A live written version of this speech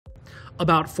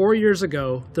About 4 years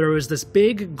ago, there was this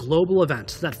big global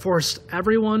event that forced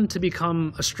everyone to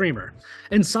become a streamer.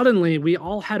 And suddenly, we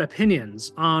all had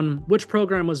opinions on which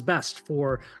program was best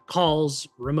for calls,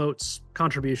 remotes,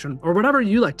 contribution, or whatever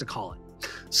you like to call it.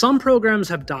 Some programs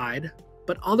have died,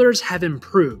 but others have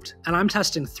improved, and I'm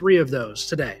testing 3 of those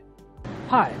today.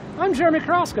 Hi, I'm Jeremy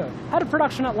Carrasco, head of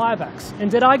production at LiveX.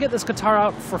 And did I get this guitar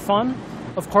out for fun?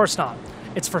 Of course not.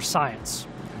 It's for science.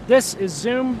 This is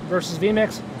Zoom versus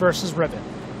vMix versus Rivet.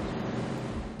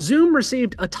 Zoom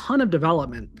received a ton of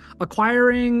development,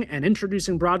 acquiring and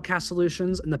introducing broadcast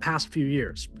solutions in the past few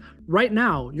years. Right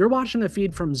now, you're watching a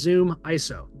feed from Zoom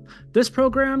ISO. This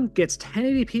program gets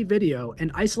 1080p video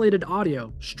and isolated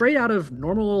audio straight out of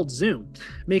normal old Zoom,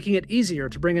 making it easier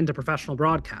to bring into professional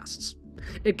broadcasts.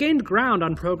 It gained ground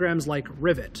on programs like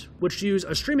Rivet, which use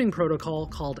a streaming protocol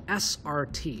called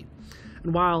SRT.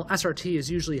 And while SRT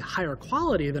is usually higher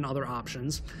quality than other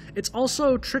options, it's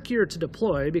also trickier to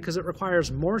deploy because it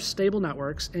requires more stable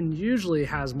networks and usually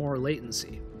has more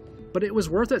latency. But it was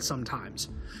worth it sometimes.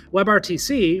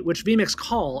 WebRTC, which vMix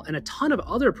Call and a ton of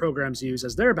other programs use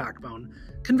as their backbone,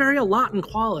 can vary a lot in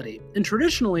quality, and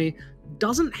traditionally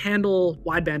doesn't handle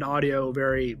wideband audio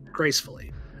very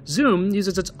gracefully. Zoom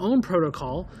uses its own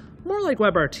protocol, more like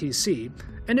WebRTC,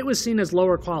 and it was seen as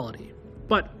lower quality.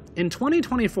 But in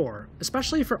 2024,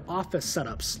 especially for office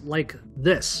setups like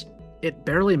this, it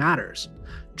barely matters.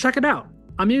 Check it out.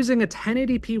 I'm using a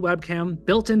 1080p webcam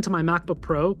built into my MacBook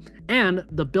Pro and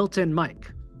the built-in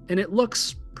mic, and it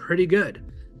looks pretty good.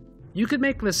 You could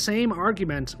make the same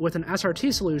argument with an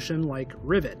SRT solution like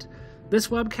Rivet. This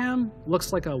webcam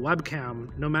looks like a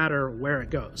webcam no matter where it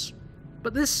goes.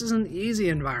 But this is an easy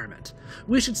environment.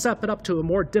 We should step it up to a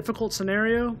more difficult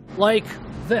scenario Like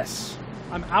this.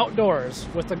 I'm outdoors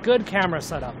with a good camera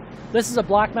setup. This is a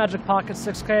Blackmagic Pocket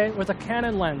 6K with a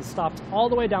Canon lens stopped all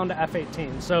the way down to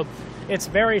f/18, so it's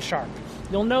very sharp.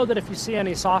 You'll know that if you see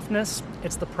any softness,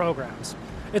 it's the programs.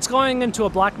 It's going into a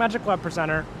Blackmagic web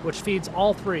presenter, which feeds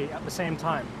all 3 at the same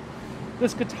time.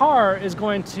 This guitar is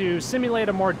going to simulate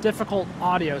a more difficult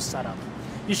audio setup.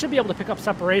 You should be able to pick up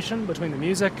separation between the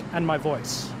music and my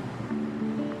voice.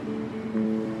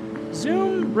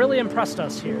 Zoom really impressed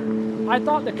us here. I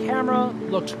thought the camera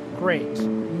looked great,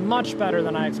 much better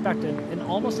than I expected, and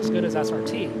almost as good as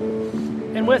SRT.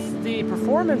 And with the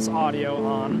performance audio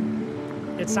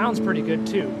on, it sounds pretty good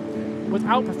too.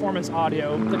 Without performance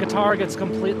audio, the guitar gets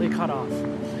completely cut off.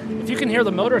 If you can hear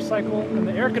the motorcycle and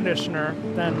the air conditioner,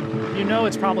 then you know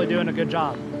it's probably doing a good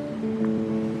job.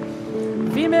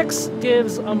 vMix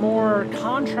gives a more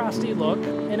contrasty look,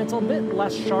 and it's a bit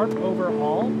less sharp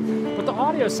overall, but the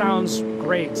audio sounds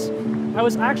great. I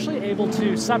was actually able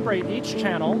to separate each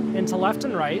channel into left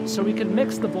and right so we could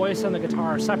mix the voice and the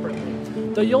guitar separately,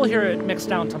 though you'll hear it mixed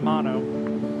down to mono.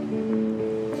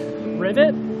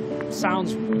 Rivet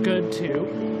sounds good too.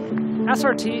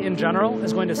 SRT in general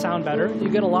is going to sound better. You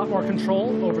get a lot more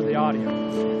control over the audio.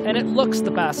 And it looks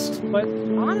the best, but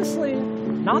honestly,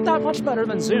 not that much better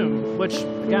than Zoom, which,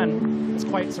 again, is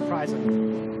quite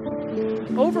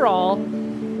surprising. Overall,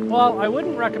 well, I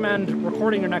wouldn't recommend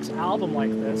recording your next album like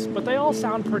this, but they all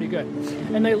sound pretty good.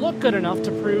 And they look good enough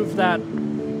to prove that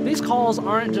these calls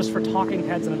aren't just for talking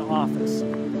heads in an office.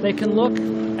 They can look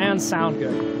and sound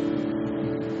good.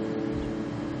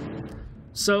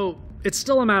 So it's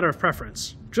still a matter of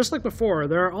preference. Just like before,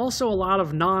 there are also a lot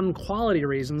of non-quality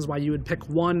reasons why you would pick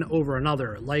one over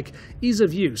another, like ease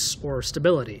of use or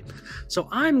stability. So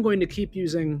I'm going to keep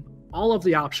using all of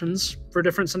the options for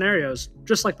different scenarios,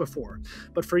 just like before.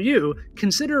 But for you,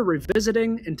 consider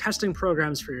revisiting and testing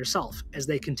programs for yourself as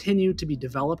they continue to be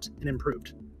developed and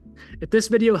improved. If this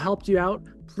video helped you out,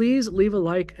 please leave a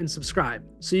like and subscribe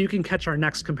so you can catch our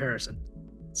next comparison.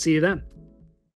 See you then.